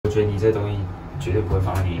觉得你这东西绝对不会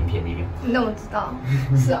放在你影片里面。你怎么知道？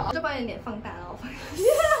是啊，我就把你脸放大，然后放。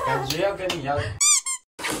感觉要跟你要。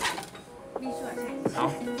秘书来看。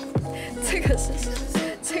好。这个是，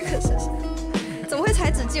怎么会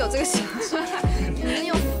材质记有这个形状？你是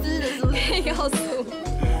用撕的，是不是？告诉我。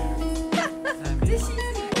这是。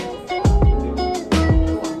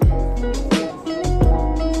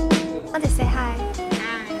娜姐 say hi。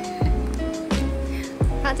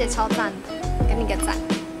娜姐超赞的，给你个赞。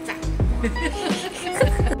赞。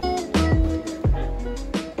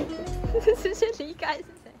直接离开是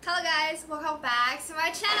谁 ？Hello guys, welcome back to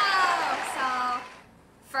my channel. So,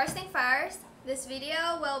 first thing first, this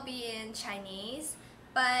video will be in Chinese.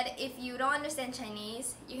 But if you don't understand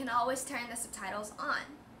Chinese, you can always turn the subtitles on.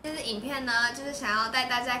 这支影片呢，就是想要带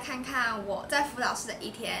大家看看我在辅导室的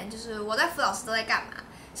一天，就是我在辅导室都在干嘛。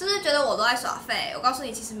是不是觉得我都在耍废？我告诉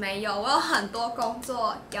你，其实没有，我有很多工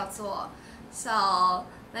作要做。So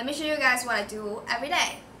let me show you guys what I do every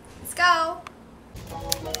day. Let's go.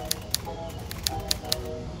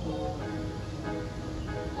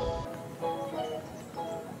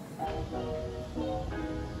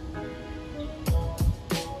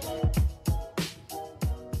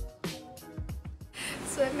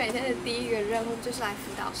 所以每天的第一个任务就是来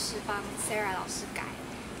辅导室帮 Sarah 老师改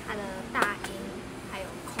她的大音还有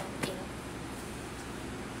空音。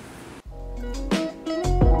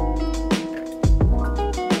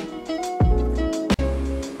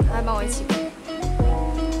他来帮我一起改。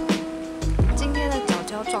今天的脚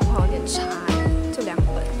脚状况有点差，就2本。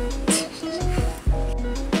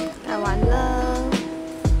改完了。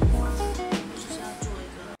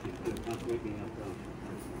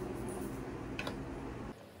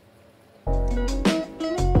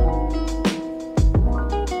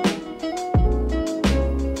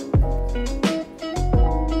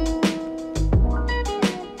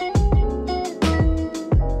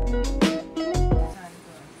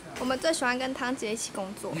我们最喜欢跟汤姐一起工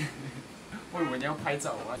作。我以为你要拍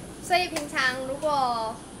照啊。所以平常如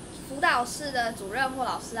果辅导室的主任或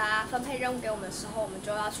老师啊分配任务给我们的时候，我们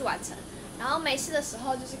就要去完成。然后没事的时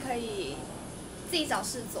候，就是可以自己找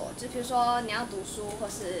事做，就比如说你要读书，或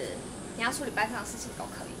是你要处理班上的事情都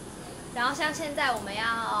可以。然后像现在我们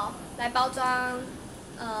要来包装，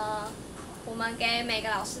我们给每个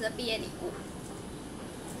老师的毕业礼物。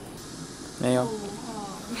没有。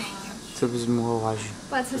这不是幕后花絮。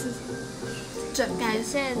不然这是什么？感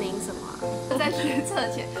谢您什么、啊？在学测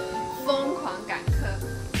前疯狂赶课，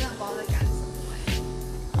真的不知道在赶什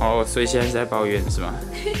么哦，所以现在是在抱怨是吗？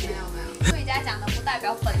没有。自己家讲的不代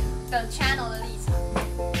表本的 channel 的立场。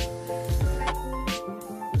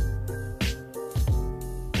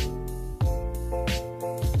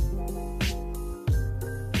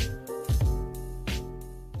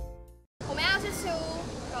我们要去出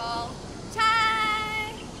公差。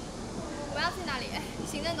我们要去哪里？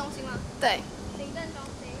行政中心吗？对。行政中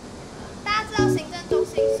心。大家知道行政中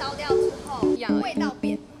心烧掉之后，味道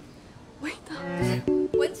变。味道。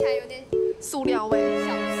闻起来有点塑料味。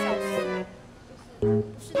小腥，就是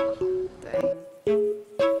不是那么好。对。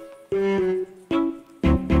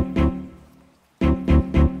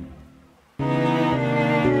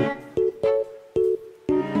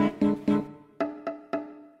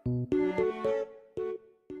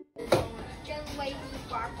跟威力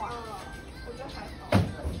呱呱，我觉得还好。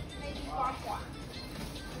威力呱呱。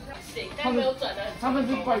他们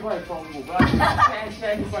是怪怪风，我不知道。现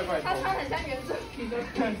在是怪怪风。他穿很像原住民的。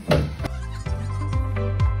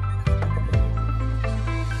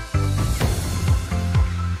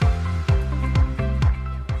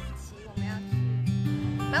我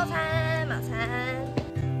们要去早餐，早餐。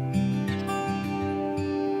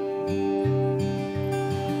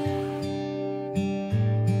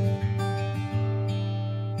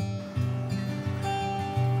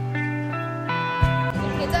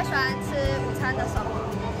你最喜欢吃午餐的什么？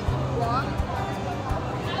我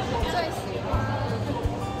最喜欢，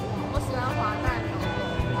我喜欢滑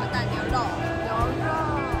蛋牛肉。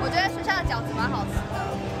我觉得学校的饺子蛮好吃的。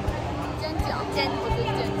煎饺，我觉得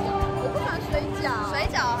煎饺。我不喜欢水饺。水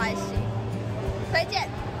饺还行，推荐。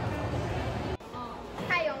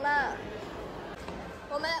太勇了。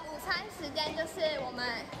我们午餐时间就是我们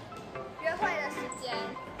约会的时间，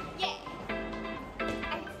耶！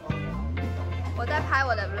我在拍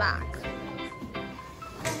我的 vlog。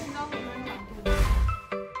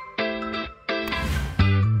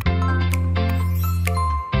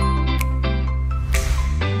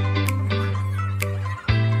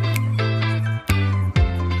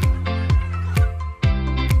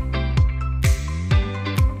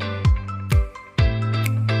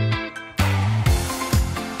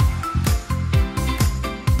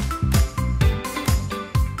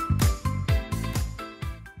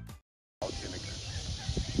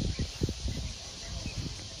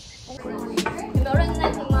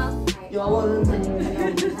有，我认真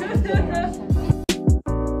看到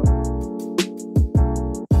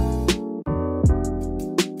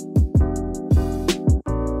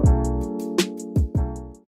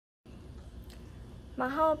然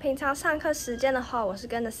后平常上课时间的话，我是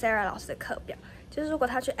跟着 Sarah 老师的课表，就是如果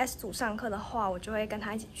他去 S 组上课的话，我就会跟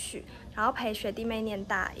他一起去，然后陪学弟妹念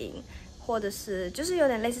大音，或者是就是有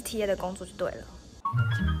点类似 TA 的工作就对了。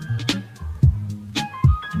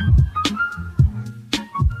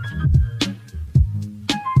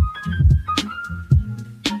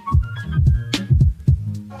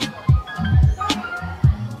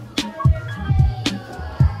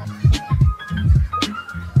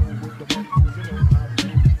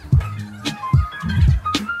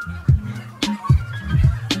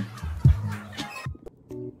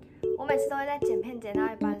我每次都会在剪片剪到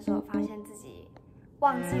一半的时候，发现自己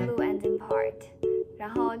忘记录 ending part， 然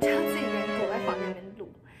后就自己人躲在房间里面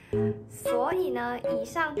录。所以呢，以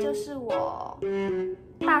上就是我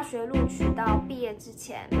大学录取到毕业之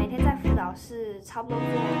前，每天在辅导室差不多做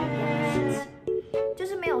一样的事情，就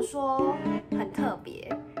是没有说很特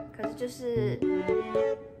别，可是就是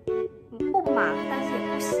不忙，但是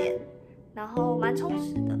也不闲，然后蛮充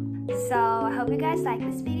实的。So I hope you guys like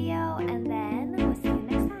this video, and then we'll see you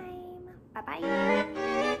next time. Bye bye.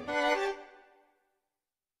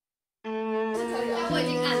 我已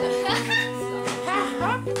经按了。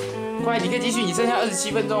快，你可以继续，你剩下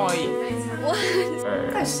27分钟而已。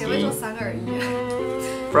但谁会说3、2、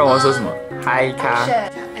1？不然我要说什么？嗨咖。哎，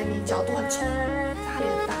你角度很丑，他脸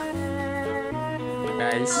很大。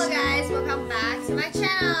Hello guys, welcome back to my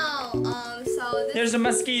channel. So this. There's a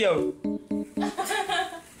mosquito.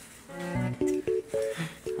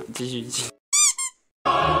 继续。